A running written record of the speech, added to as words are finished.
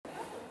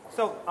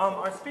So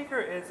our speaker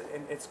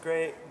it's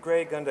Gray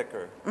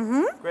Gundaker.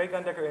 Gray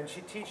Gundaker, and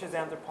she teaches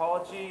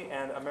anthropology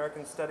and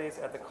American Studies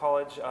at the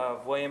College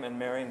of William and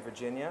Mary in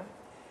Virginia.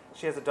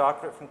 She has a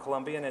doctorate from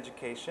Columbia in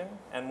education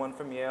and one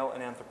from Yale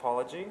in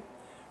anthropology.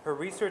 Her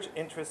research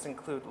interests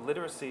include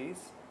literacies,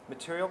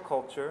 material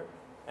culture,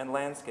 and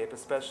landscape,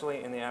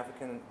 especially in the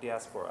African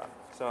diaspora.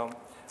 So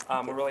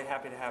we're really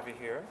happy to have you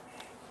here.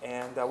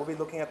 And we'll be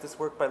looking at this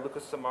work by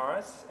Lucas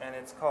Samaras, and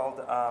it's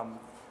called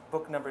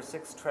book number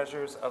 6,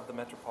 Treasures of the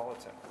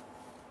Metropolitan.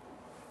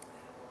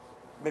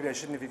 Maybe I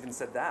shouldn't have even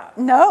said that.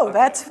 No, okay.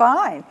 That's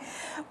fine.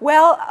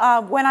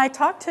 Well, when I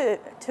talked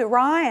to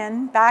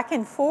Ryan back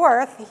and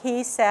forth,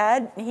 he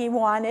said he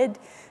wanted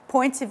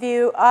points of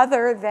view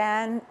other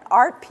than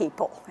art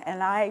people.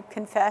 And I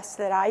confess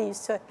that I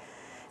used to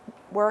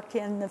work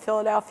in the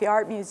Philadelphia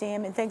Art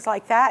Museum and things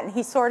like that. And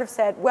he sort of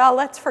said, well,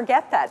 let's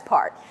forget that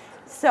part.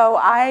 So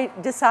I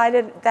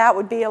decided that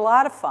would be a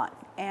lot of fun.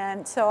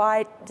 And so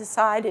I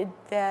decided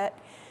that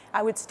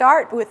I would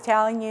start with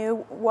telling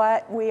you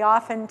what we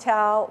often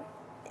tell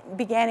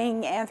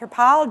beginning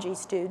anthropology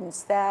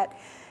students, that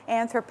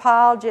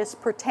anthropologists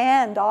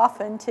pretend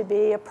often to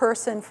be a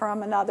person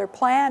from another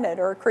planet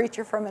or a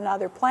creature from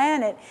another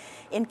planet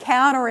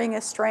encountering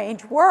a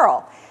strange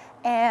world.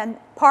 And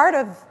part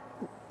of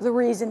the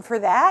reason for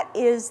that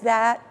is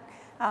that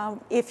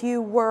if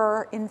you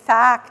were in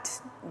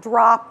fact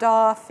dropped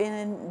off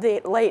in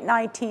the late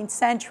 19th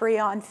century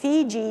on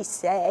Fiji,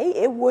 say,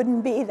 it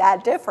wouldn't be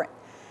that different.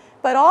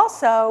 But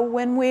also,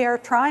 when we are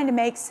trying to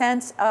make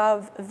sense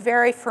of a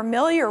very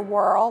familiar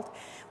world,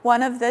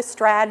 one of the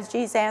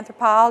strategies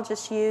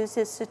anthropologists use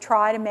is to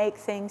try to make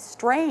things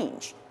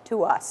strange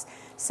to us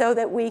so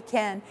that we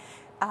can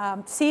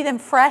see them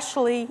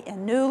freshly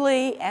and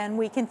newly, and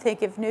we can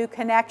think of new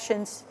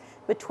connections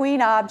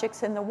between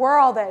objects in the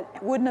world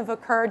that wouldn't have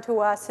occurred to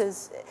us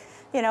as,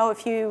 you know,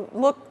 if you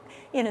look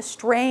in a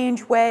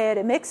strange way at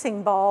a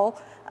mixing bowl,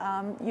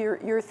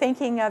 you're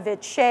thinking of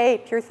its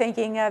shape, you're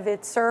thinking of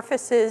its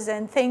surfaces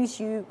and things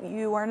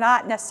you are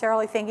not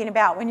necessarily thinking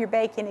about when you're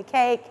baking a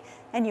cake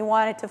and you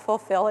want it to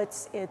fulfill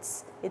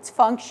its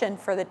function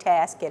for the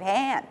task at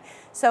hand.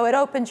 So it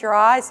opens your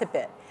eyes a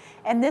bit.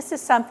 And this is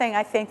something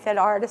I think that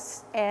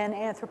artists and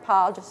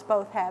anthropologists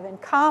both have in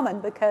common,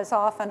 because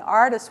often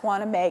artists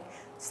want to make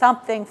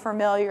something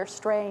familiar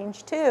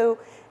strange too,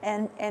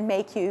 and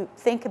make you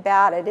think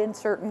about it in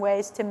certain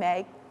ways to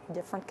make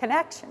different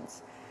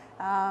connections.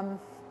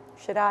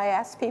 Should I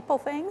ask people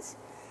things?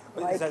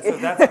 Like,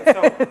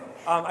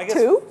 I guess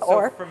two, so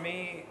or? For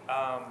me,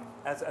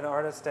 as an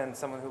artist and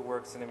someone who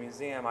works in a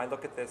museum, I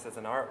look at this as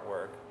an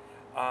artwork.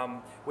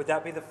 Would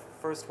that be the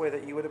first way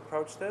that you would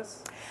approach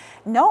this?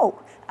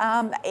 No.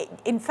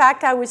 In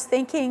fact, I was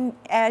thinking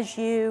as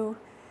you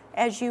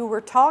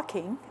were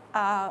talking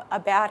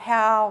about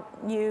how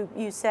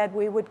you said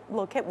we would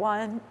look at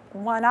one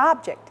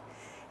object.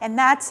 And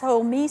that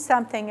told me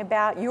something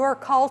about your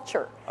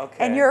culture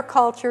and your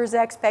culture's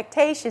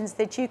expectations,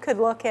 that you could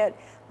look at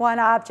one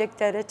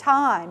object at a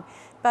time.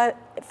 But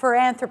for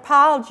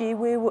anthropology,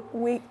 we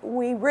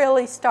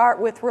really start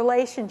with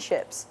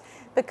relationships.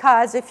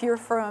 Because if you're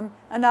from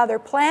another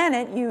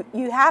planet,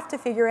 you have to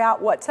figure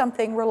out what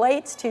something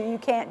relates to. You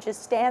can't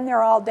just stand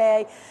there all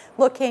day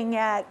looking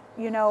at,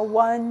 you know,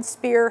 one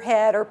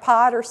spearhead or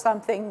pot or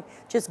something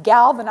just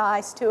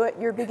galvanized to it.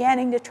 You're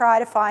beginning to try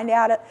to find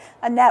out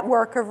a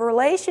network of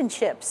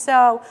relationships.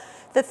 So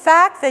the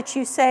fact that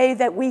you say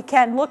that we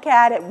can look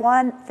at it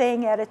one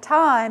thing at a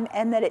time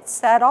and that it's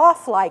set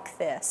off like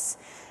this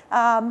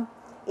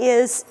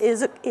is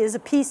a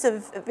piece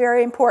of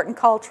very important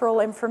cultural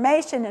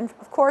information. And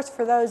of course,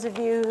 for those of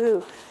you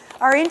who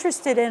are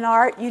interested in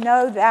art, you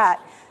know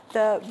that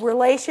the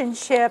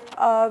relationship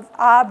of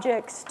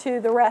objects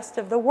to the rest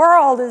of the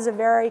world is a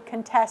very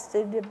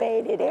contested,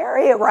 debated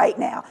area right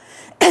now.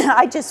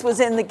 I just was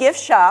in the gift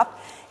shop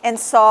and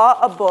saw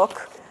a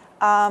book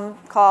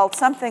called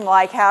something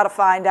like How to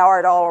Find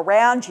Art All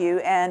Around You,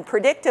 and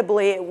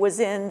predictably it was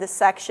in the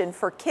section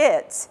for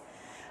kids.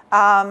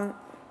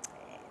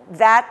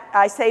 That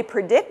I say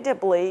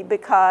predictably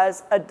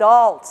because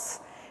adults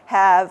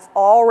have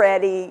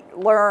already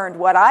learned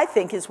what I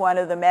think is one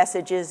of the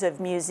messages of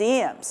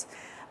museums.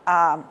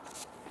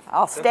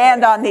 I'll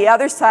stand on the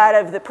other side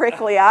of the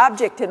prickly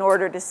object in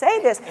order to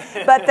say this,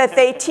 but that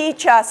they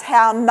teach us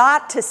how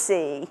not to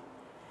see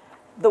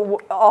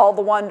all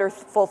the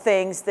wonderful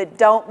things that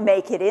don't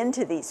make it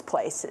into these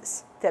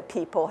places that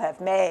people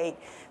have made,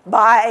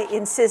 by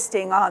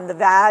insisting on the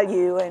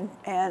value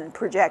and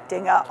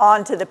projecting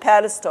onto the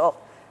pedestal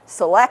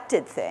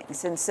selected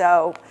things. And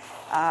so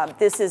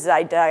this is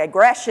a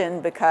digression,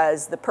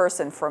 because the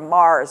person from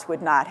Mars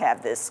would not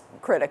have this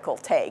critical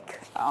take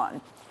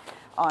on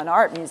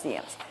art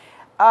museums.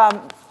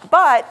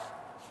 But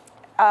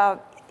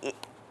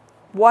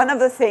one of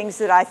the things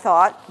that I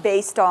thought,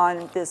 based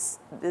on this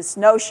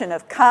notion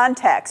of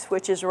context,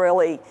 which is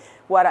really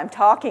what I'm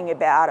talking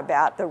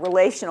about the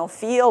relational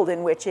field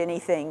in which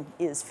anything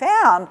is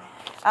found,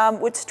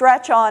 would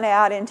stretch on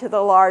out into the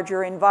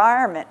larger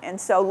environment.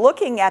 And so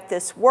looking at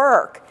this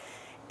work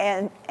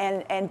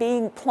and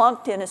being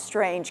plunked in a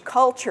strange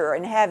culture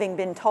and having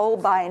been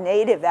told by a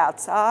native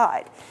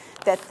outside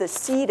that the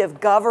seat of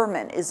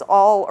government is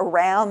all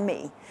around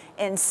me,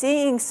 and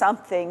seeing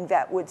something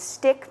that would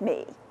stick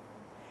me,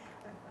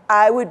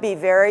 I would be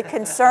very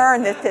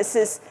concerned that this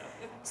is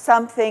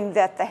something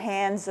that the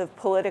hands of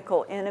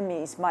political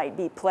enemies might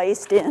be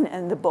placed in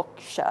and the book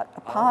shut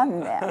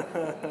upon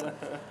them.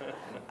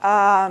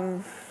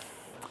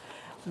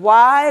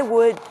 Why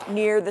would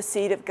near the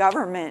seat of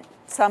government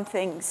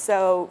something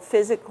so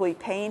physically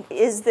painful?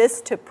 Is this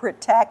to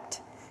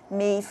protect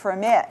me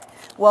from it?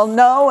 Well,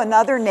 no,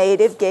 another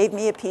native gave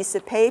me a piece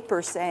of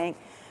paper saying,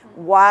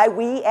 why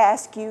we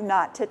ask you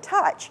not to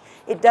touch.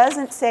 It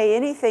doesn't say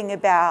anything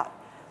about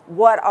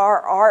what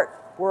our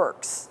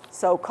artworks,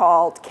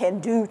 so-called, can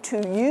do to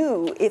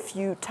you if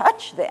you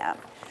touch them.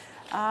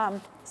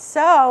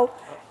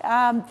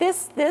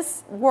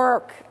 This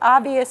work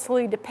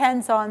obviously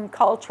depends on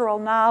cultural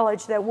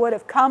knowledge that would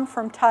have come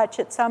from touch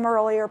at some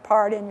earlier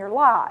part in your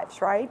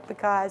lives, right?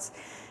 Because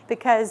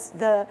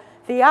the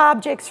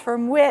objects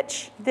from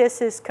which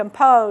this is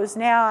composed,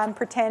 now I'm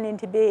pretending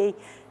to be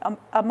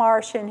a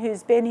Martian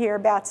who's been here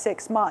about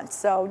 6 months.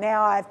 So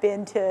now I've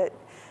been to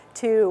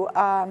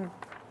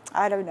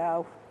I don't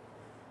know,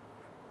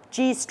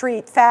 G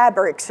Street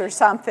Fabrics or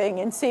something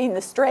and seen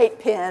the straight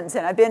pins,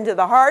 and I've been to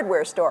the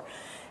hardware store.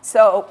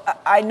 So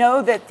I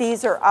know that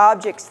these are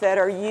objects that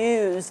are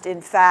used,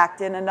 in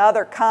fact, in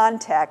another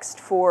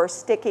context for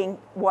sticking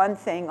one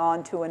thing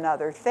onto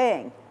another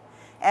thing.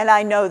 And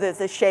I know that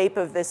the shape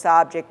of this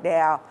object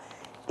now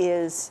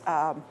is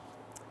called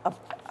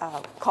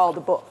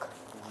a book.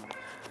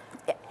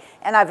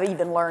 And I've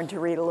even learned to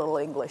read a little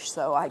English,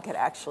 so I could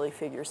actually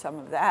figure some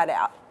of that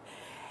out.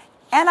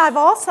 And I've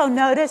also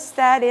noticed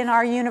that in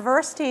our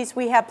universities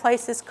we have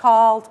places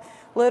called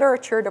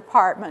literature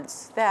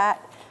departments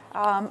that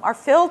are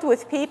filled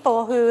with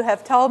people who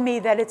have told me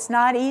that it's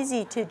not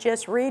easy to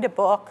just read a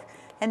book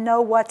and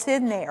know what's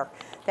in there.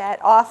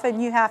 That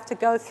often you have to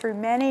go through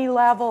many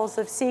levels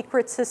of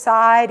secret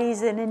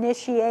societies and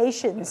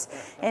initiations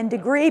and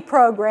degree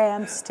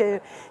programs to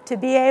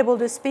be able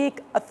to speak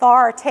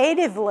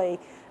authoritatively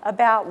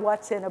about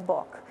what's in a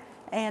book.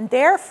 And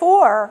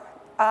therefore,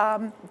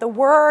 the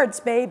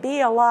words may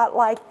be a lot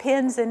like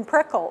pins and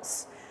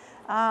prickles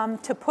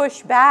to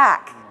push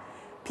back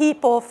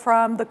people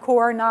from the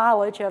core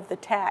knowledge of the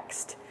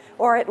text,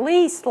 or at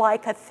least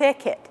like a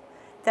thicket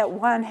that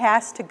one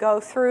has to go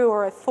through,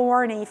 or a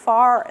thorny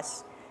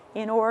forest,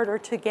 in order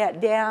to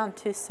get down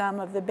to some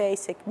of the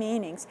basic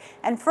meanings.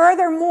 And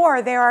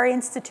furthermore, there are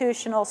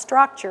institutional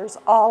structures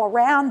all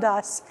around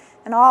us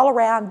and all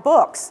around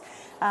books.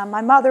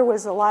 My mother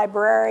was a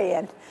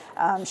librarian.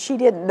 She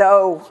didn't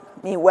know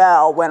me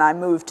well when I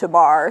moved to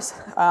Mars.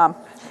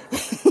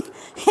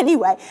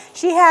 Anyway,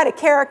 she had a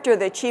character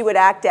that she would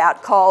act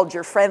out called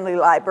your friendly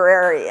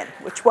librarian,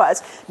 which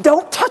was,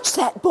 don't touch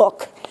that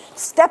book,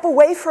 step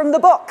away from the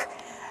book.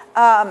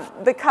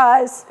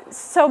 Because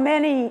so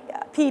many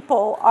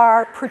people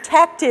are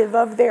protective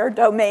of their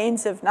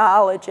domains of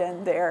knowledge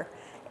and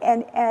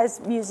as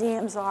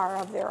museums are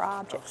of their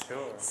objects. Oh,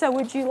 sure. So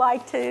would you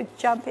like to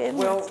jump in?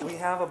 Well, we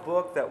have a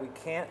book that we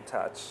can't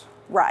touch.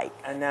 Right.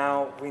 And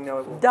now we know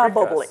it will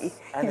doubly. prick us.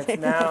 And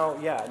it's now,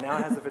 now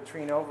it has a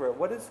vitrine over it.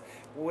 What is,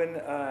 when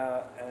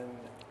an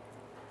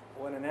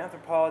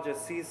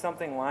anthropologist sees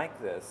something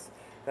like this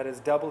that is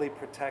doubly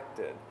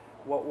protected,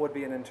 what would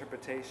be an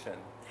interpretation?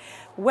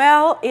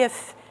 Well,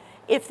 if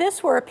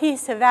this were a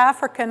piece of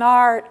African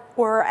art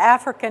or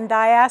African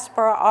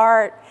diaspora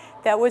art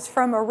that was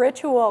from a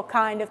ritual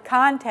kind of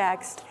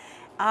context,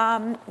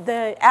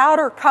 the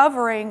outer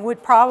covering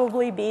would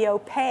probably be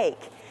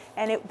opaque.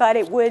 But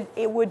it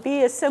would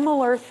be a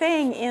similar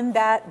thing in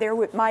that there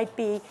might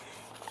be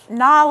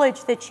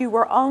knowledge that you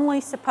were only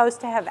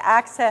supposed to have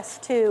access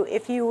to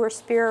if you were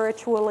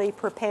spiritually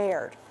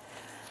prepared.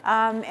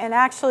 And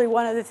actually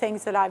one of the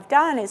things that I've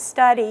done is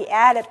study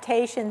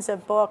adaptations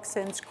of books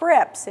and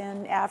scripts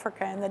in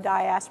Africa and the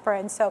diaspora.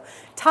 And so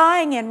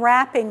tying and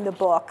wrapping the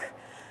book,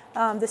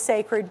 the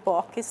sacred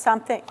book, is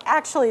something,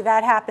 actually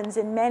that happens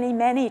in many,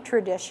 many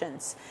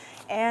traditions.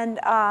 And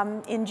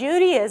in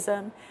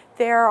Judaism,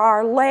 there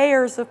are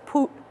layers of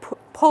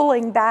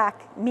pulling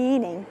back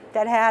meaning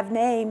that have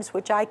names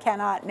which I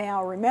cannot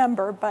now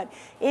remember, but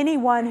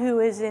anyone who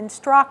is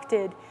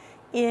instructed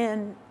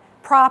in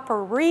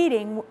proper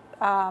reading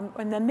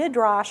in the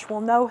Midrash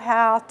will know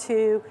how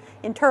to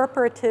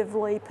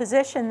interpretively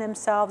position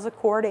themselves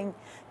according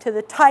to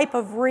the type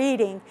of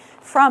reading,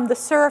 from the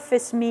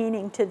surface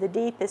meaning to the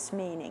deepest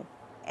meaning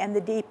and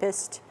the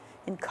deepest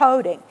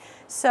encoding.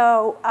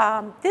 So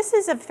this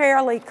is a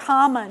fairly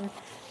common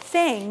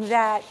thing,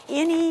 that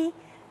any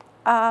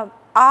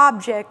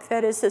object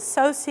that is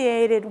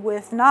associated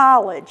with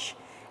knowledge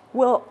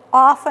will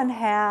often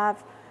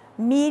have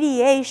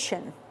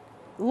mediation,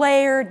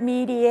 layered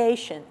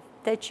mediation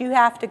that you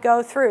have to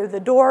go through. The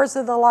doors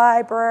of the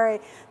library,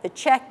 the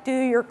check do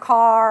your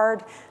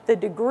card, the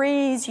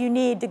degrees you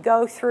need to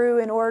go through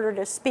in order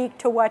to speak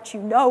to what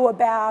you know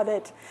about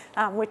it,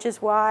 which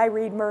is why I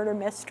read murder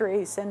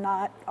mysteries and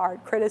not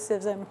art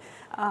criticism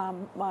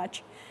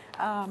much.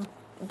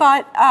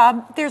 But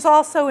there's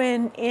also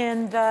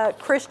in the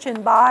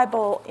Christian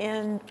Bible,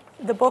 in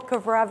the book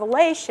of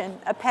Revelation,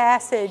 a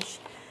passage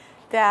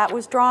that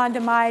was drawn to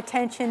my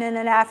attention in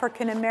an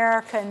African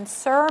American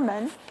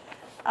sermon,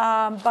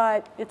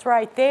 but it's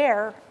right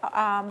there,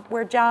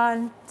 where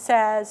John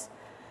says,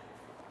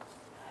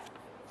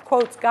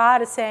 quotes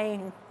God as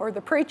saying, or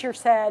the preacher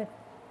said,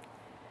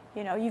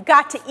 you know, you've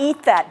got to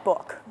eat that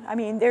book. I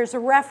mean, there's a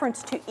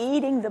reference to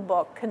eating the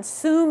book,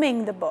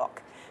 consuming the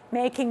book,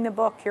 making the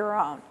book your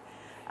own.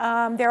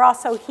 There are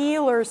also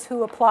healers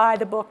who apply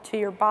the book to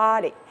your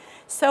body.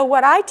 So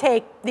what I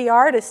take the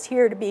artist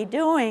here to be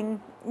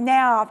doing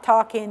now,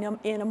 talking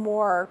in a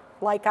more,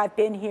 like I've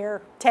been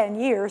here 10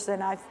 years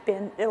and I've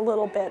been a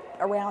little bit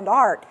around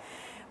art,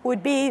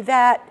 would be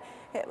that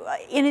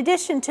in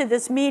addition to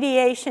this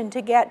mediation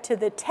to get to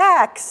the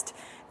text,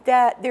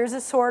 that there's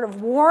a sort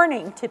of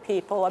warning to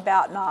people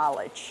about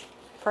knowledge,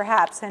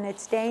 perhaps, and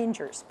its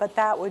dangers. But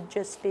that would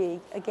just be,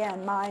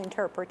 again, my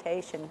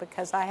interpretation,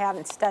 because I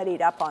haven't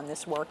studied up on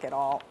this work at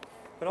all.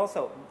 But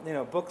also, you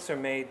know, books are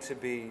made to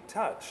be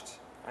touched.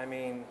 I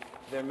mean,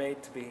 they're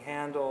made to be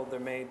handled, they're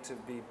made to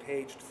be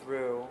paged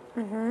through,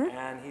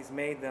 and he's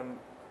made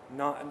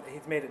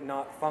it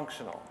not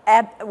functional.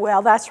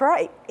 Well, that's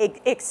right,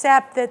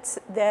 except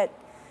that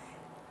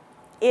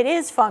it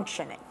is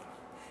functioning.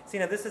 See,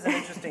 now this is an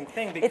interesting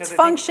thing because it's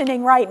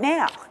functioning right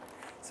now.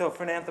 So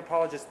for an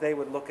anthropologist, they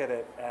would look at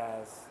it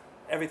as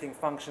everything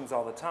functions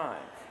all the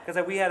time.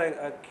 Because we had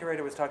a curator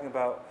who was talking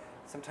about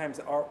sometimes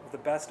the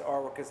best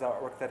artwork is the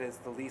artwork that is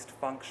the least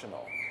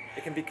functional.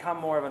 It can become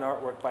more of an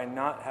artwork by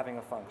not having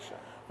a function.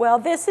 Well,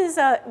 this is,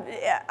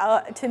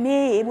 to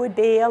me, it would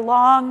be a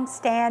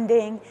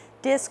long-standing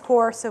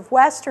discourse of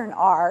Western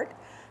art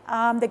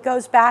that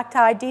goes back to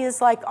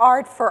ideas like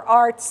art for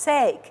art's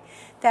sake,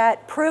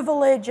 that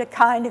privilege a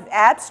kind of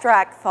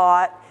abstract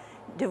thought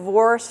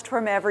divorced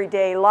from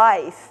everyday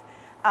life,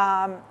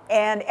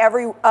 and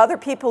other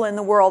people in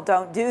the world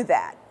don't do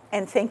that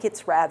and think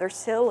it's rather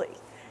silly,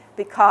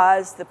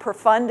 because the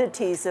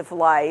profundities of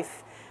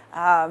life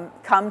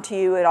come to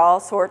you at all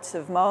sorts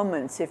of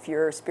moments if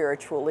you're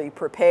spiritually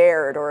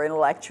prepared or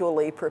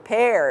intellectually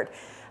prepared.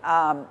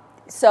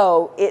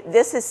 So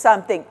this is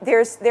something,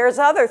 there's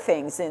other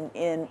things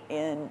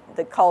in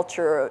the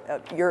culture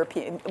of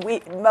European,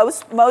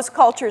 most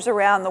cultures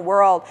around the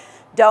world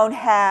don't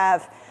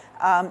have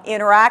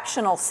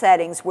interactional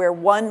settings where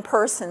one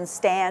person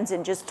stands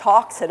and just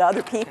talks at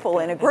other people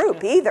in a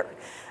group either.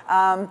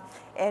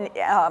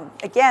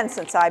 Again,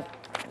 since I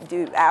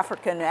do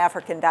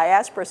African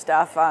diaspora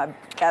stuff,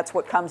 that's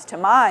what comes to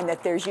mind,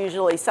 that there's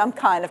usually some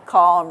kind of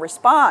call and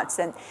response.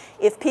 And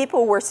if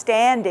people were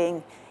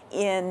standing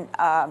in,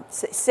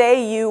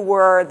 say you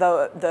were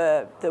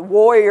the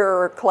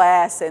warrior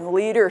class and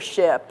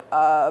leadership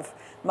of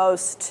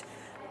most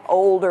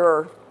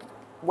older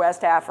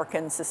West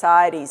African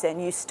societies,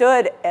 and you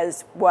stood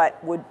as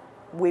what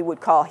we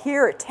would call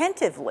here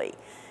attentively,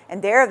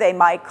 and there they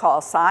might call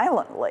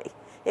silently,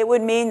 it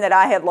would mean that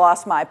I had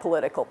lost my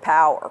political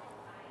power,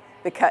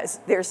 because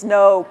there's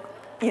no,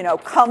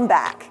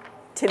 comeback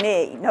to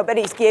me.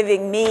 Nobody's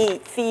feeding me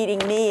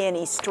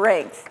any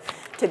strength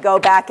to go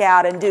back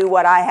out and do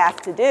what I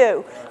have to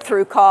do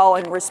through call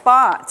and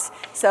response.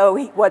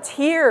 So what's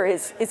here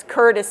is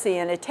courtesy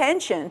and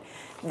attention.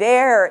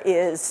 There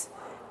is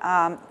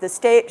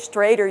the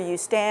straighter you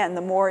stand,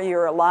 the more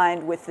you're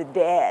aligned with the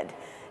dead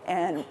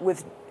and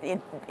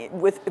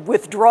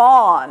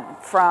withdrawn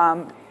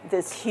from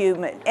this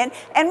human.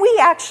 And we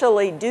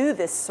actually do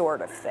this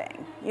sort of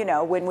thing.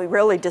 When we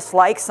really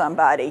dislike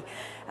somebody,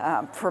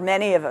 for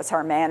many of us,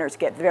 our manners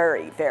get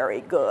very, very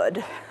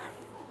good.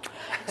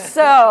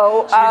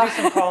 So, should we do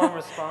some call and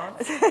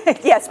response?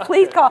 Yes,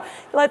 please call.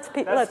 Let's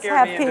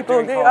have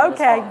people do.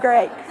 Okay,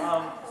 great.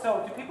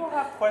 So, do people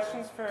have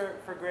questions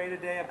for Gray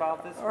today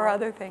about this? Or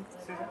other things?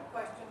 Susan?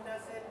 Question: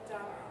 does it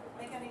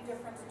make any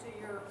difference to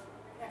your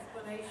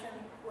explanation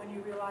when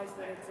you realize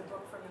that it's a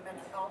book from the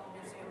Metropolitan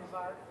Museum of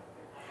Art,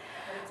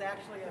 that it's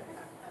actually an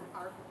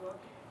art book?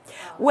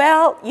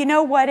 Well, you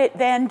know what it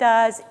then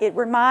does? It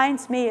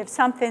reminds me of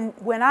something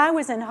when I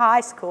was in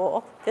high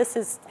school. This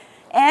is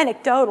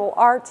anecdotal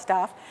art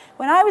stuff.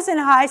 When I was in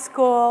high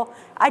school,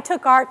 I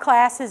took art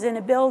classes in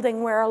a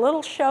building where a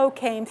little show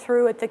came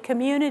through at the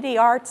Community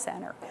Art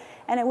Center.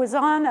 And it was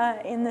on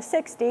in the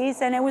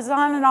 60s, and it was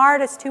on an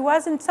artist who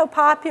wasn't so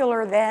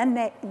popular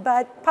then,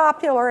 but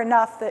popular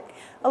enough that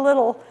a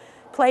little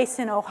place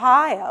in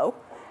Ohio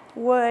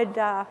would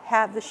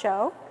have the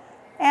show.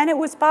 And it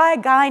was by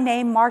a guy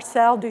named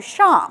Marcel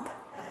Duchamp.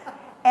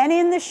 And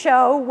in the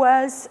show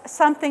was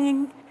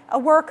a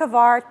work of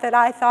art that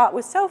I thought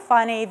was so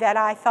funny that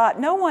I thought,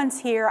 no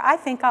one's here, I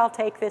think I'll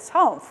take this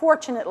home.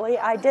 Fortunately,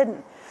 I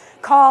didn't.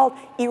 Called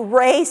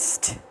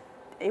Erased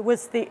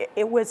what's the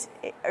erased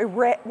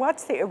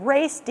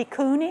de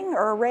Kooning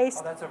or erased?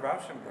 Oh, that's a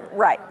Rauschenberg.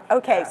 Right.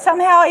 Okay. Yeah.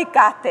 Somehow it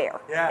got there.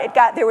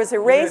 Yeah. There was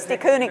erased de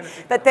Kooning,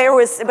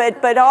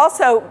 but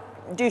also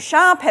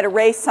Duchamp had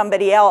erased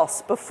somebody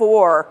else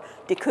before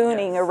de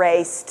Kooning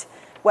erased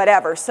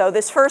whatever. So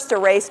this first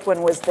erased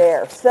one was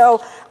there.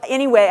 So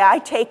anyway, I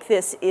take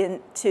this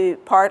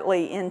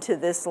partly into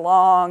this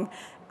long,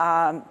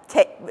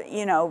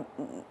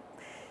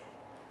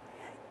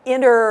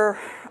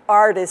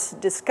 inter-artist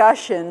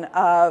discussion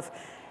of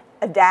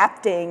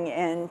adapting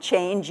and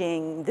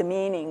changing the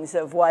meanings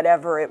of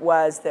whatever it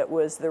was that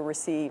was the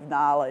received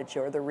knowledge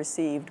or the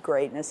received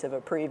greatness of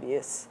a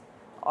previous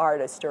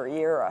artist or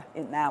era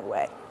in that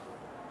way.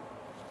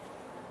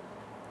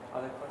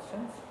 Other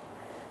questions?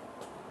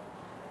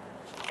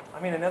 I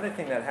mean, another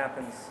thing that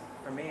happens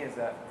for me is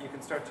that you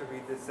can start to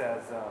read this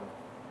as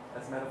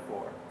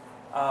metaphor.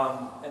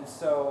 And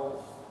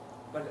so,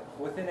 but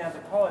within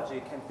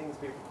anthropology,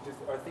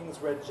 are things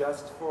read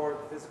just for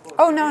physical?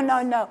 Oh, no.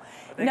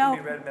 They can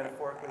be read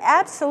metaphorically?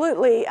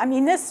 Absolutely. I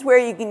mean, this is where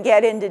you can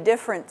get into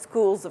different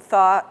schools of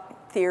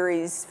thought,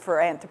 theories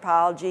for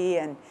anthropology,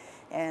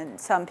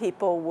 and some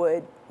people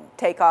would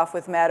take off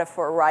with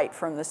metaphor right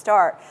from the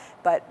start.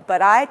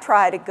 But I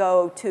try to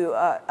go to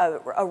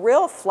a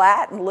real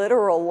flat and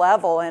literal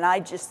level, and I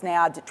just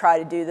now try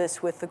to do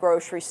this with the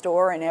grocery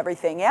store and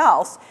everything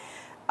else,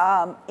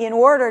 in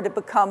order to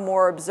become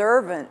more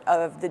observant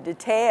of the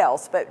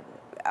details. But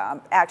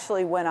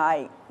actually when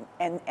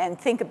and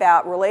think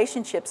about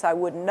relationships I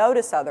wouldn't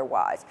notice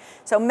otherwise.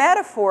 So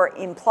metaphor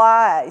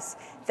implies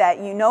that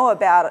you know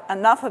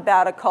enough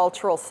about a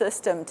cultural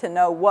system to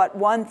know what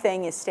one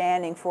thing is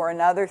standing for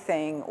another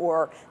thing,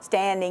 or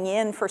standing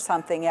in for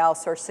something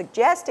else, or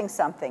suggesting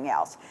something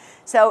else.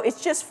 So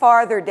it's just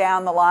farther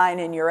down the line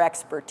in your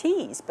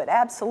expertise, but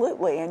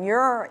absolutely, and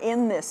you're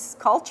in this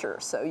culture,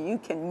 so you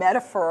can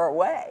metaphor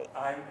away.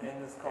 I'm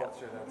in this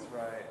culture, that's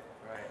right.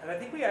 And I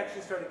think we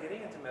actually started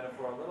getting into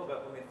metaphor a little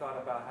bit when we thought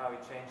about how he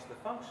changed the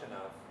function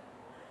of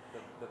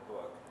the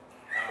book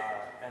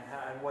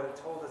and what it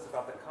told us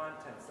about the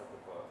contents of the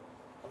book,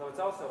 although it's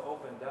also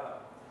opened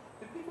up.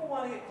 Do people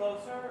want to get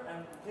closer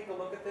and take a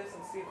look at this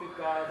and see if we've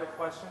got other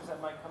questions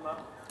that might come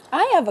up?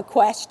 I have a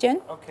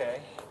question.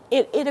 Okay.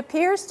 It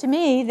appears to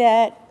me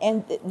that,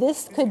 and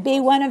this could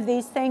be one of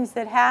these things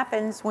that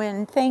happens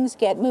when things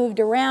get moved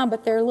around,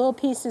 but there are little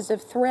pieces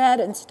of thread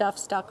and stuff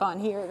stuck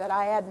on here that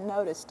I hadn't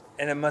noticed.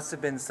 And it must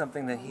have been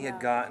something that he had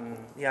gotten.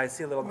 Yeah, I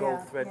see a little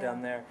gold thread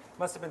down there. It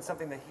must have been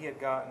something that he had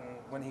gotten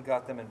when he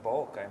got them in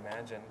bulk, I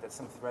imagine, that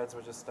some threads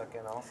were just stuck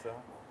in also.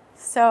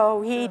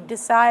 So he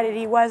decided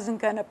he wasn't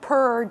going to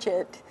purge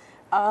it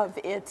of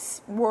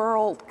its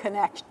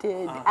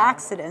world-connected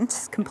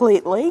accidents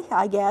completely,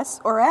 I guess,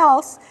 or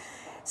else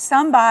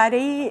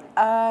somebody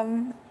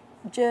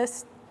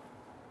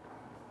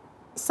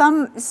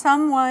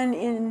someone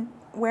in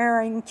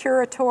wearing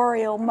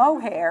curatorial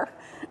mohair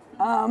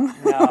No,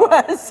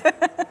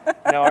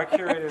 our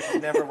curators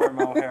never wear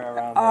mohair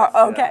around us.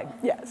 Okay,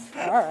 yes,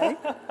 all right.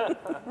 I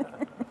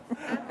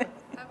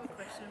have a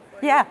question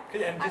for you. Yeah.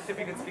 And just if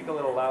you could speak a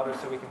little louder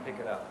so we can pick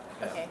it up.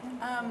 Okay.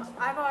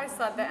 I've always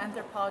thought that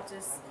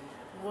anthropologists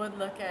would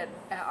look at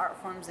art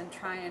forms and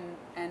try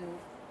and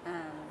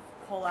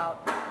pull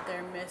out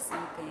their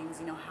missing things,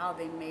 how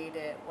they made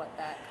it, what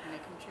that kind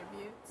of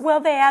contributes. Well,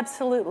 they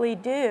absolutely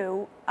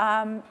do.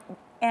 And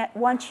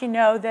once you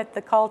know that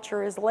the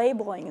culture is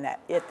labeling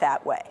it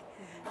that way.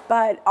 Mm-hmm.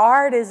 But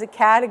art is a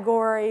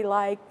category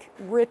like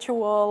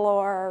ritual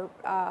or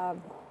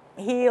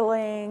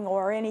healing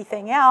or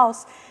anything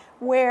else,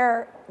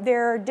 where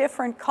there are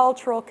different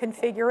cultural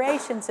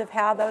configurations of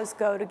how those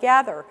go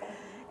together.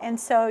 And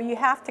so you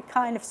have to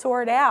kind of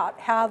sort out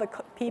how the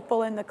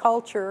people in the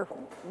culture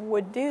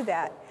would do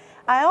that.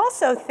 I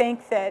also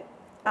think that,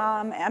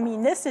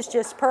 this is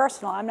just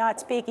personal, I'm not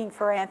speaking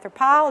for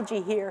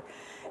anthropology here,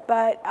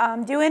 but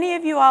do any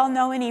of you all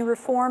know any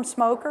reform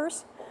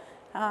smokers?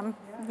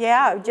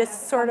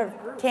 Just sort of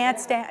can't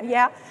stand,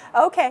 yeah?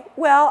 Okay,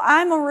 well,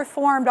 I'm a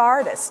reformed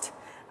artist.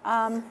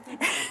 Until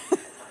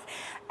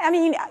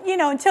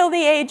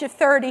the age of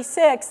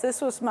 36,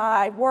 this was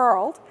my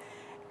world.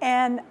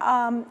 And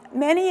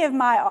many of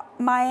my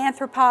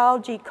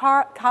anthropology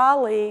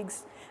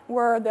colleagues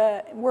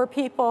were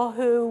people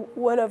who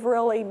would have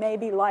really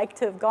maybe liked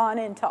to have gone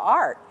into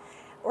art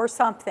or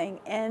something.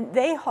 And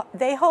they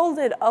hold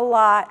it a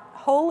lot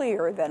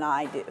holier than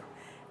I do.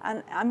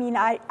 And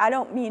I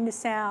don't mean to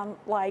sound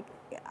like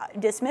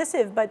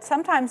dismissive, but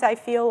sometimes I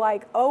feel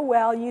like, oh,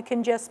 well, you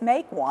can just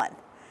make one.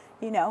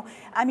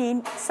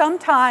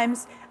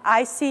 Sometimes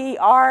I see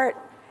art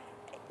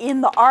in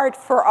the art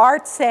for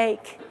art's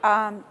sake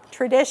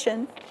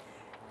tradition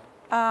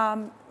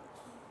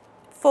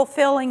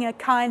fulfilling a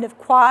kind of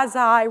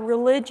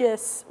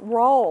quasi-religious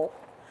role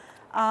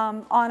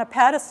on a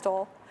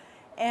pedestal.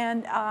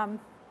 And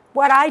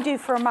what I do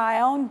for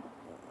my own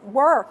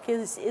work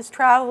is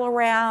travel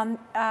around,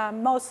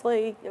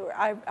 mostly,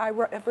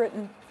 I've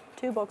written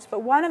 2 books,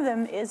 but one of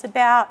them is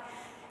about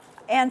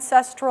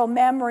ancestral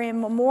memory and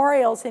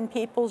memorials in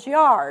people's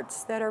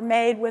yards that are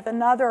made with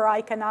another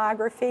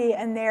iconography,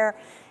 and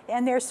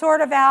they're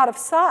sort of out of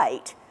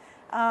sight.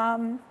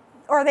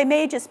 Or they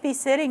may just be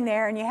sitting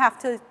there, and you have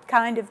to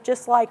kind of,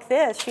 just like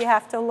this, you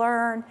have to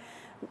learn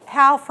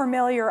how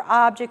familiar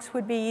objects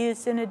would be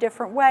used in a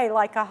different way,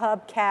 like a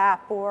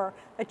hubcap or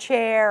a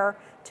chair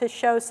to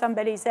show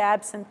somebody's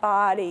absent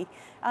body.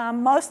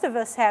 Most of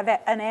us have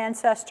an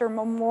ancestor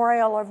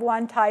memorial of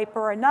one type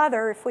or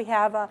another. If we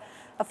have a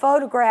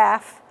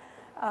photograph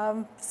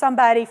of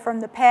somebody from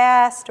the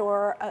past,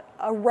 or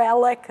a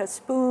relic, a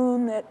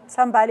spoon that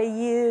somebody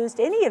used,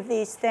 any of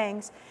these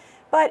things.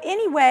 But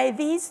anyway,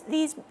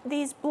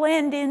 these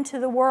blend into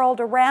the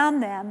world around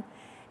them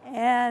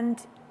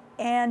and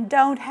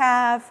don't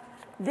have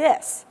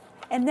this.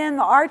 And then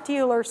the art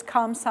dealers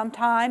come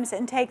sometimes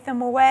and take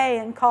them away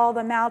and call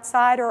them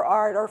outsider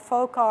art or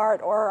folk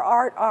art or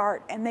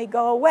art, and they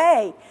go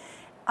away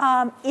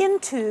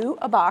into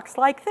a box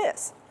like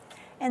this.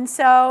 And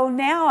so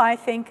now I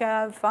think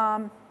of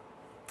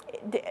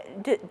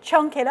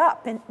chunk it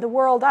up, and the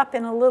world up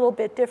in a little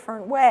bit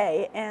different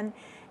way. And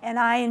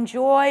I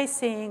enjoy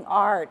seeing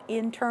art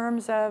in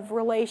terms of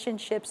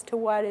relationships to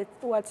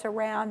what's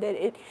around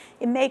it.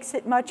 It makes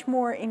it much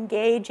more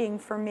engaging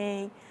for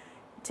me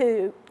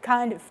to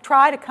kind of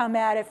try to come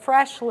at it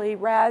freshly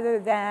rather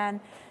than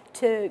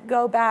to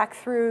go back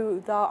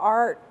through the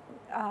art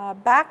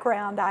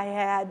background I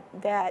had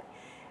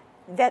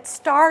that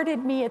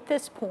started me at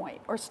this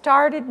point, or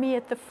started me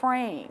at the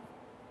frame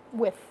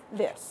with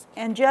this,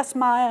 and just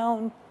my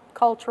own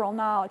cultural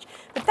knowledge.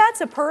 But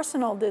that's a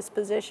personal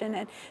disposition,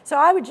 and so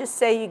I would just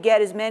say you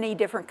get as many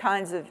different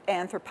kinds of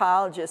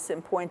anthropologists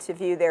and points of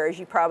view there as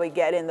you probably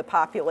get in the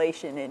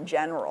population in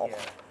general. Yeah.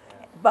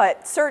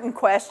 But certain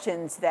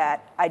questions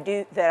that I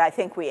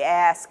think we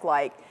ask,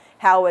 like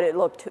how would it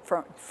look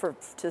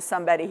to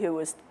somebody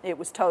it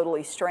was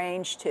totally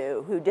strange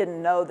to, who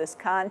didn't know this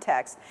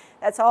context,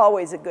 that's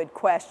always a good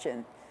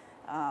question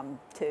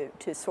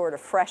to sort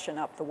of freshen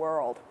up the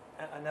world.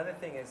 Another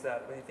thing is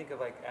that when you think of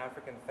like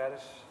African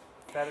fetish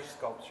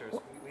sculptures,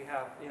 we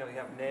have, you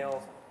have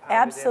nails.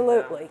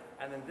 Absolutely.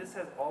 And then this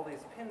has all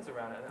these pins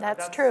around it. And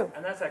that's true.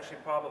 And that's actually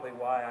probably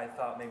why I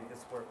thought maybe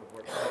this work would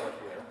work well with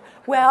you.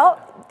 Well,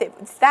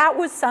 that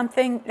was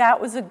something,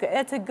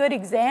 it's a good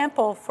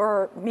example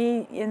for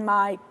me in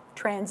my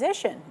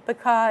transition,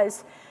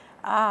 because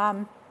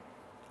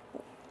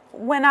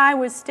when I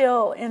was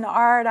still in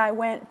art, I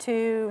went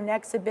to an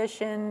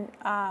exhibition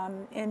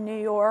in New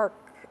York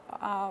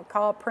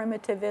called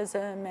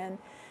Primitivism,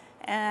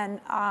 and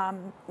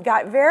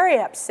got very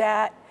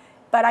upset,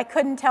 but I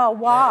couldn't tell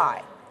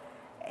why.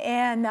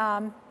 And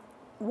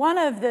one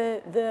of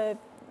the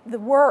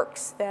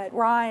works that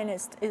Ryan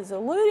is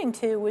alluding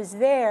to was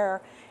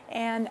there,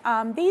 and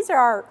these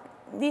are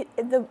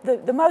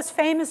the most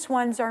famous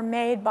ones are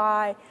made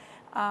by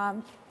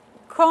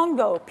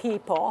Congo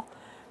people,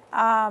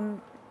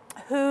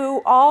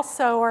 who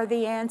also are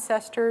the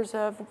ancestors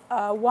of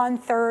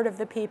 1/3 of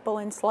the people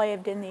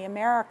enslaved in the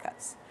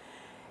Americas.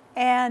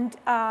 And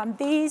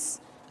these,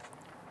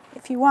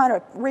 if you want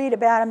to read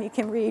about them, you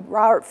can read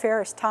Robert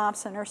Ferris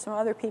Thompson or some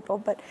other people,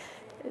 but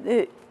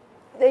they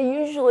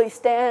usually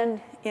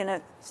stand in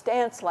a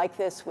stance like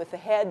this with the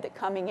head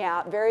coming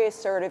out very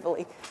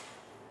assertively,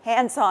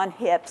 hands on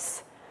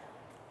hips,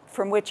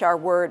 from which our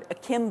word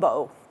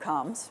akimbo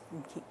comes,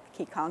 from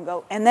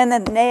Kikongo, and then the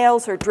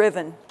nails are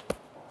driven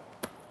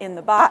in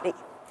the body.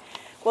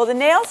 Well, the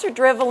nails are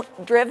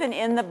driven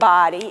in the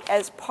body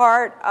as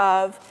part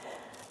of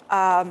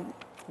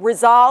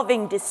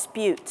resolving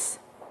disputes.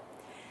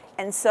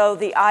 And so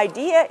the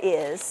idea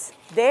is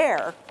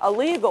there, a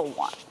legal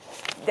one,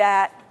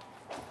 that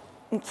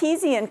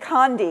Nkizi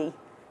Kandi,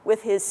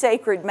 with his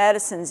sacred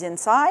medicines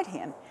inside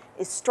him,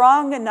 is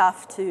strong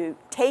enough to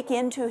take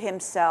into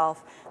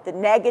himself the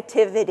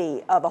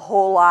negativity of a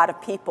whole lot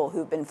of people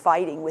who've been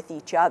fighting with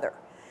each other.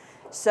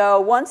 So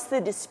once the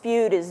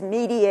dispute is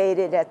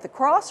mediated at the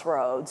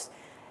crossroads,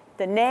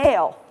 the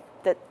nail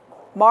that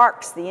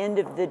marks the end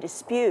of the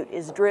dispute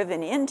is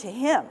driven into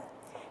him,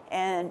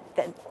 and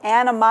the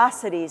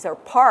animosities are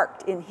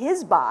parked in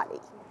his body,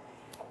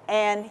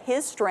 and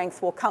his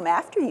strength will come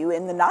after you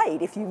in the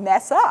night if you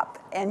mess up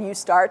and you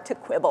start to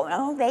quibble.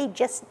 Oh, they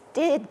just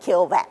did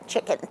kill that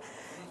chicken.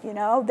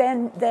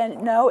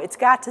 Then no, it's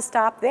got to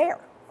stop there.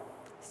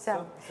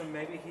 So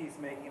maybe he's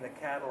making the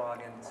catalog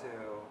into,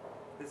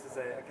 this is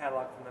a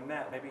catalog from the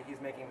Met, maybe he's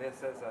making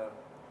this as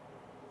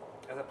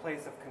a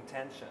place of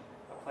contention,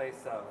 a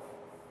place of...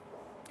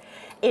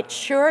 It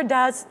sure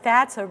does.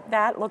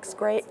 That looks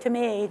great to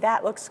me.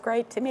 That looks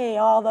great to me.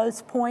 All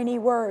those pointy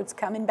words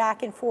coming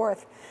back and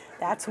forth.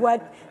 That's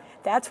what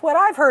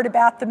I've heard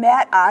about the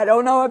Met. I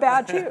don't know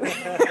about you.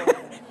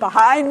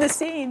 Behind the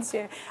scenes.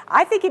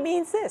 I think it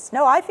means this.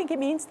 No, I think it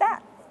means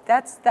that.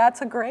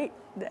 That's a great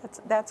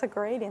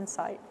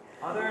insight.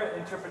 Other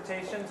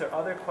interpretations or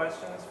other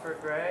questions for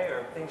Gray,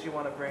 or things you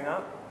want to bring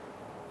up?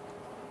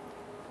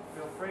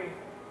 Feel free.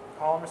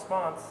 Call and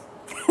response.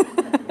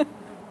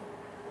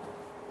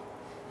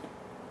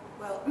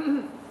 Well,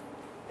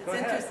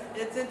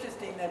 it's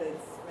interesting that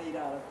it's made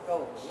out of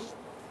gold.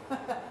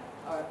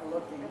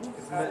 Looking.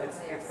 It's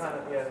kind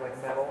of, yeah,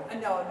 like metal.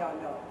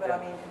 No. But Yeah.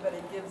 I mean, but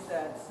it gives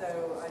that.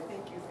 So I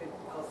think you could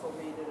also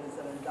read it as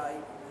an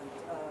indictment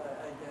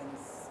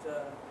against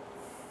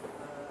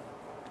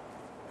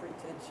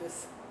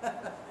pretentious,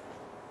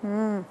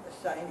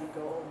 shiny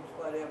gold,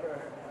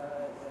 whatever.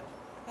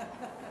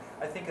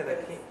 I think of the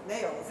king.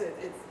 Nails.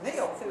 It's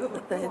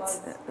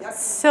nails.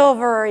 It's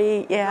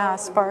silvery, yeah,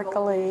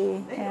 sparkly,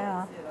 Nails,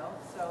 yeah. You know.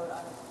 So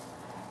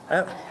I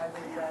I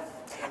think that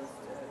goes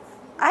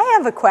to. I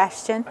have a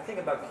question. think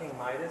about King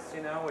Midas,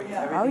 you know, where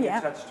Yeah. everything yeah.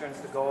 you touch turns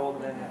to gold,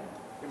 and then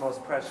your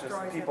most precious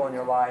people in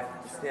your life.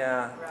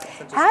 Yeah.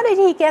 It's How did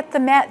he get the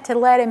Met to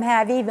let him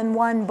have even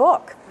one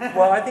book?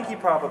 Well, I think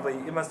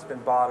it must have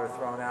been bought or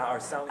thrown out or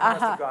something. He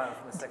must have gotten it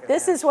from a second.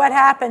 This is what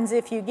happens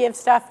if you give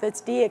stuff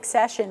that's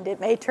deaccessioned. It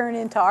may turn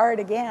into art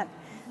again.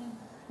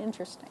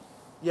 Interesting.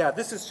 Yeah,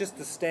 this is just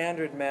the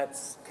standard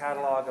Met's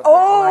catalog of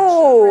Oh,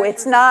 their collection.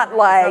 it's not It's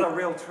like, not a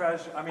real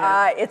treasure. I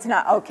mean, it's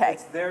not, okay.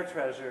 it's their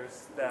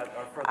treasures that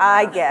are for the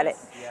I get it.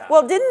 masses. Yeah.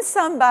 Well, didn't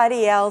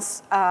somebody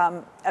else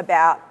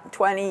about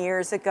 20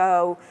 years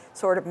ago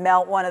sort of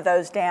melt one of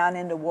those down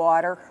into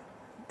water?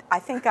 I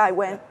think I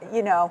went,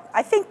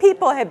 I think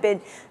people have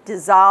been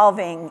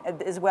dissolving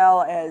as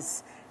well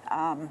as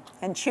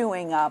and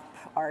chewing up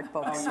art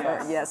books. Oh,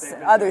 yes. Yes, They've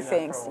been other doing that for a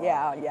things.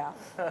 while. Yeah.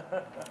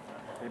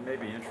 It may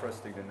be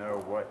interesting to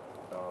know what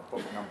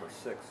book number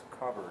 6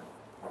 covered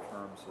in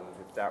terms of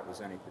if that was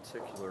any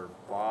particular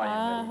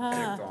volume that he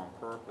picked on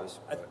purpose.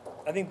 But,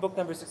 I think book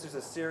number 6 is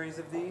a series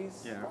of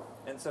these. yeah.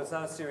 And so it's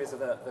not a series of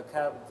the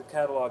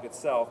catalog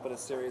itself, but a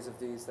series of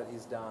these that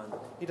he's done.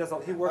 He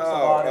works a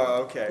lot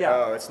of. okay. Yeah.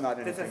 Oh, it's not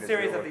It's anything a to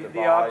series do of with the the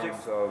volumes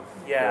objects. of.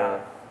 Yeah.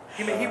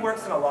 He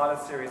works in a lot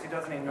of series. He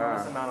does an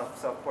enormous Ah. amount of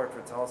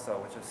self-portraits also,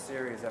 which is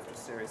series after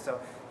series. So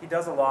he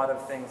does a lot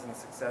of things in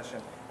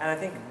succession. And I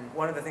think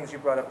one of the things you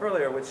brought up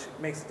earlier, which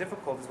makes it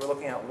difficult, is we're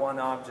looking at one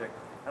object.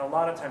 And a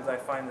lot of times I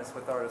find this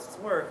with artists'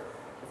 work,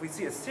 if we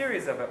see a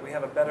series of it, we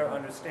have a better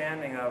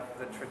understanding of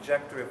the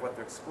trajectory of what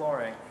they're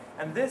exploring.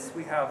 And this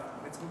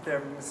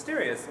they're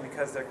mysterious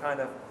because they're kind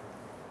of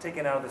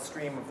taken out of the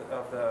stream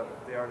of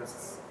the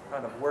artist's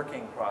kind of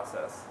working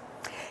process.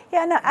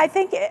 Yeah, no, I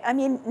think,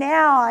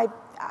 now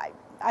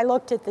I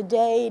looked at the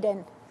date,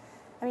 and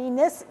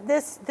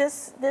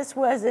this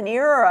was an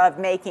era of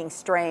making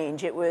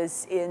strange. It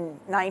was in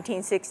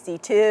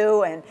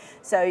 1962, and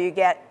so you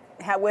get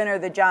when are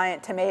the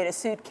giant tomato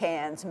soup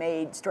cans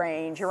made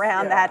strange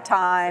around that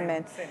time,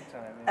 Same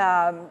time.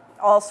 Yeah.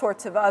 all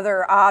sorts of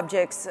other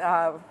objects.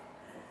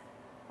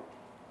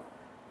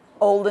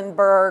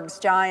 Oldenburg's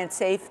giant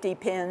safety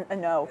pin,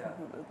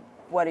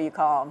 what do you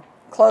call them?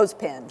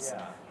 Clothespins.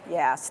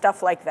 Yeah,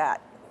 stuff like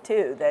that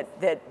too,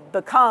 that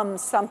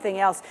becomes something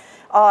else.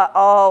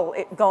 All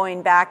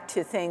going back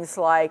to things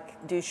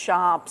like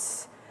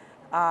Duchamp's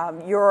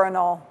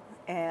urinal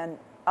and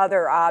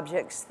other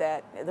objects,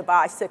 that the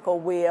bicycle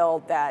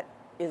wheel that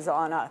is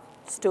on a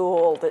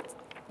stool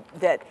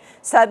that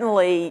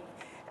suddenly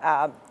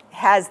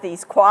has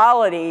these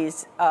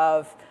qualities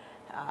of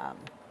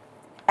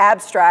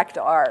abstract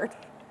art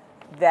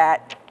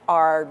that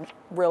are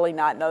really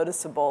not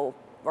noticeable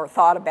or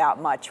thought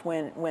about much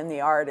when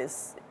the art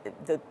is,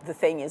 the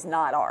thing is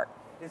not art.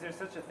 Is there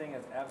such a thing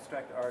as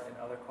abstract art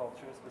in other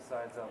cultures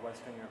besides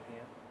Western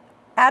European?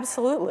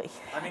 Absolutely.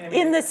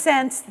 In the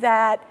sense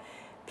that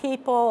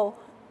people,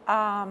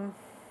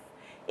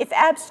 if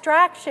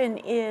abstraction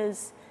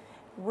is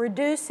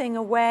reducing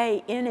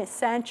away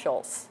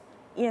inessentials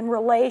in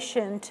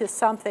relation to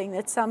something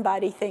that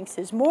somebody thinks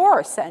is more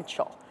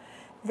essential,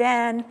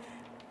 then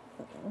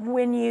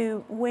when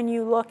you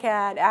look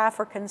at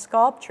African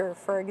sculpture,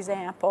 for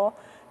example,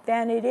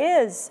 then it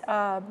is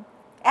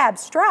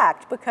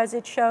abstract because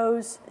it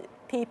shows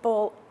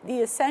people the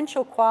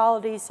essential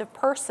qualities of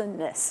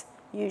personness,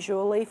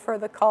 usually for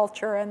the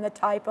culture and the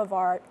type of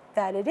art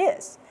that it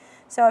is.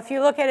 So if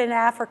you look at an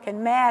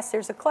African mask,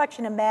 there's a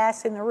collection of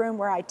masks in the room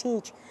where I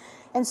teach.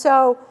 And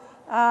so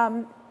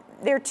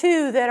there are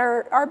two that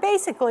are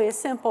basically a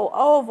simple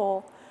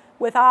oval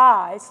with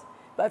eyes,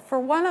 but for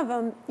one of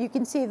them, you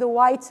can see the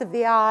whites of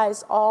the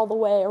eyes all the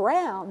way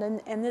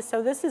around.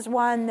 So this is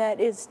one that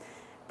is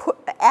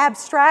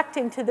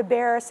abstracting to the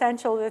bare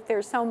essential that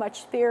there's so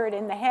much spirit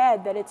in the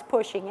head that it's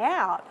pushing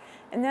out.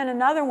 And then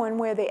another one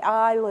where the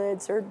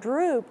eyelids are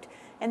drooped.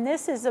 And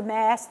this is a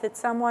mask that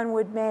someone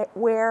would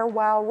wear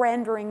while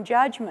rendering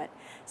judgment.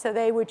 So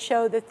they would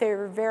show that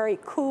they're very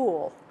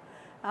cool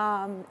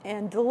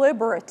and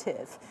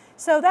deliberative.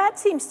 So that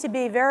seems to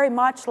be very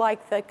much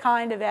like the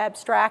kind of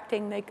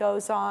abstracting that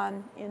goes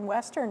on in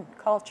Western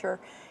culture.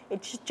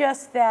 It's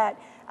just that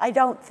I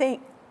don't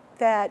think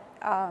that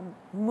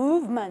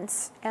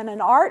movements and an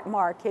art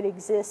market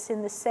exists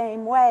in the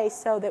same way,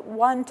 so that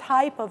one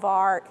type of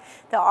art,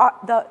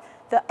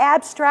 the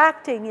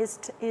abstracting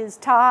is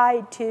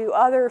tied to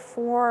other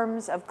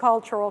forms of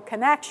cultural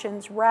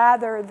connections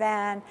rather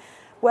than,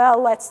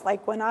 well,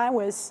 like when I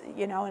was,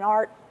 an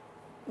art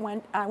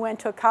I went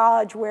to a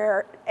college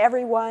where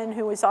everyone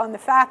who was on the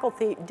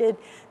faculty did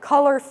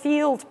color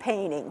field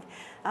painting.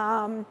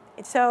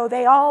 So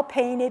they all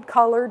painted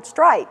colored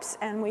stripes,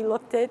 and we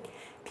looked at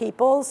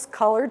people's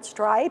colored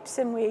stripes,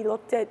 and we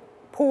looked at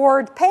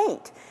poured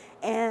paint.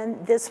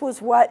 And this was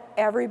what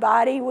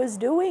everybody was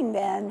doing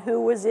then,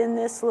 who was in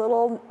this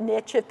little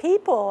niche of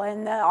people.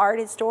 And the art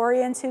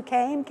historians who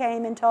came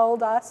and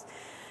told us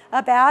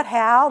about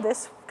how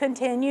this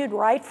continued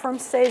right from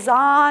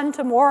Cézanne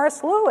to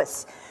Morris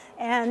Louis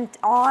and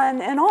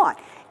on and on.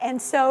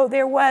 And so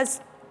there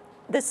was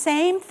the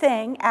same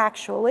thing,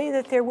 actually,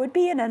 that there would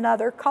be in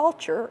another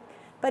culture,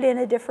 but in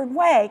a different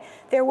way.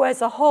 There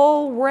was a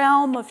whole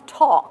realm of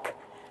talk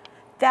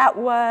that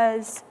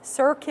was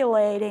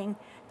circulating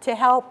to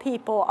help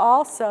people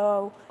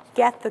also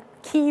get the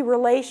key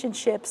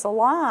relationships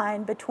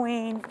aligned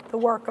between the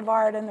work of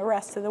art and the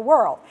rest of the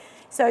world.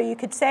 So you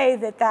could say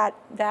that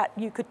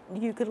you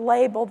could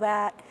label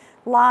that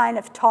line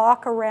of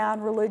talk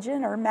around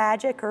religion or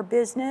magic or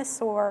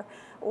business or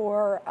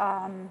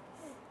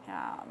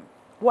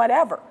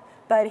whatever.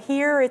 But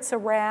here it's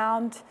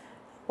around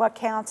what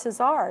counts as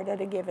art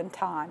at a given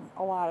time,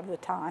 a lot of the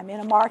time,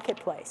 in a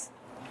marketplace.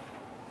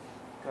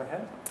 Go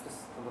ahead,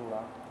 just a little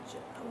loud.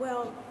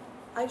 Well,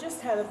 I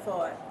just had a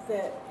thought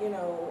that, you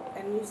know,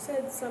 and you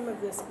said some of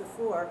this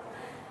before,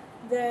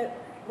 that,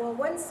 well,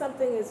 when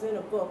something is in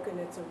a book and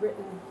it's a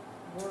written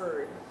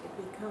word,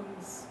 it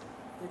becomes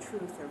the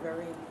truth or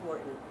very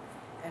important.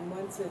 And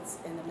once it's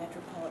in the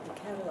Metropolitan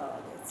Catalog,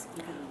 it's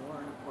even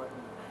more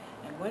important.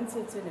 And once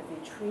it's in a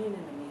vitrine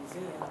in a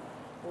museum,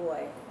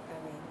 boy, I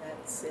mean,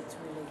 it's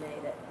really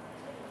made it.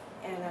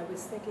 And I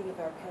was thinking of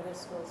our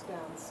pedestals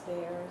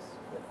downstairs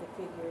with the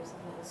figures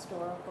and the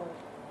historical.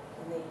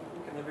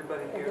 Can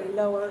everybody hear? In the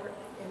lower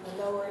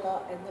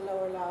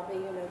lobby,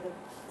 you know,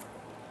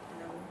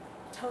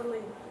 totally.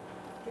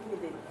 Give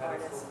me the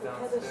artists. The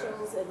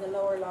pedestals in the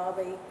lower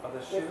lobby. Oh, the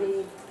with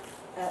chute?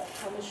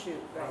 Thomas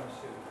Chute, right? Thomas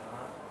Chute,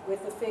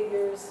 With the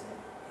figures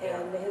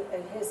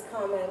and his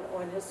comment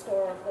on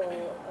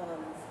historical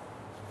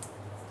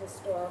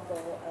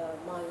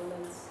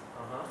monuments.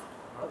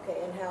 Okay,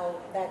 and how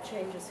that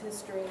changes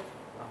history.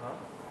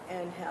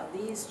 And how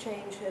these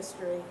change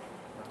history.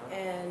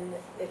 And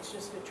it's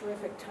just a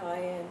terrific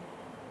tie-in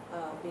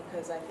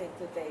because I think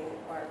that they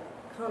are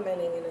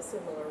commenting in a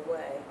similar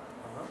way.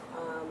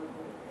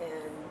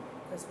 And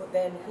because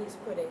then he's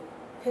putting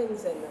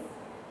pins in them,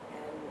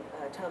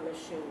 and Thomas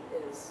Chute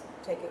is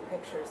taking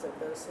pictures of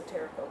those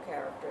satirical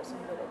characters and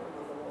putting them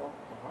on the wall.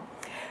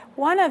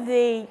 One of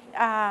the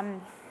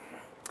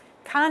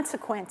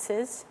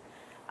consequences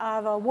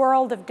of a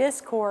world of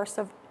discourse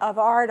of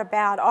art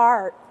about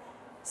art,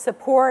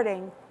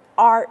 supporting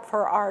art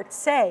for art's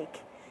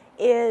sake,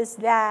 is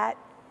that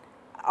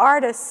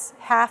artists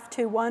have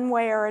to, one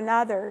way or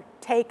another,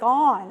 take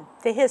on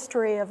the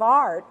history of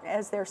art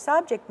as their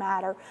subject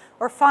matter,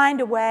 or find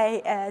a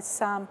way, as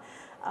some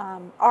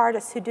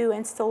artists who do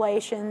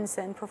installations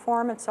and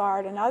performance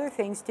art and other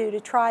things do, to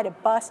try to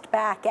bust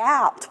back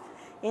out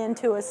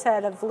into a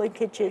set of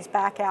linkages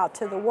back out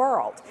to the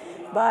world.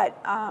 But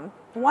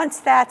once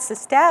that's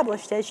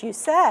established, as you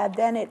said,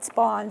 then it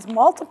spawns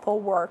multiple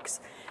works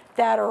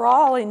that are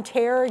all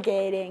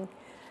interrogating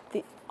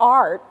the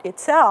art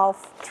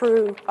itself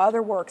through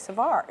other works of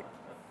art.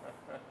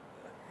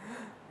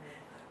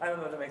 I don't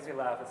know if it makes me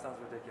laugh. It sounds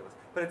ridiculous.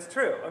 But it's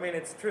true. I mean,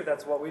 it's true.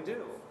 That's what we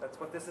do. That's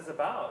what this is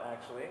about,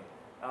 actually.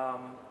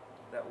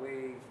 That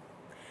we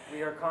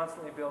are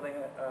constantly building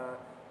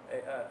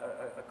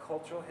a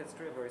cultural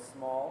history, a very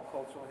small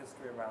cultural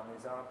history around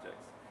these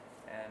objects.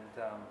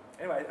 And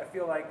anyway, I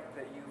feel like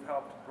that you've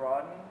helped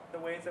broaden the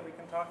ways that we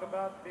can talk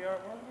about the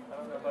artwork. I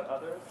don't know about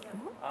others.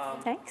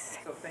 Thanks.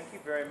 So thank you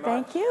very much.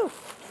 Thank you.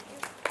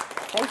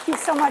 Thank you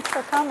so much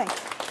for coming.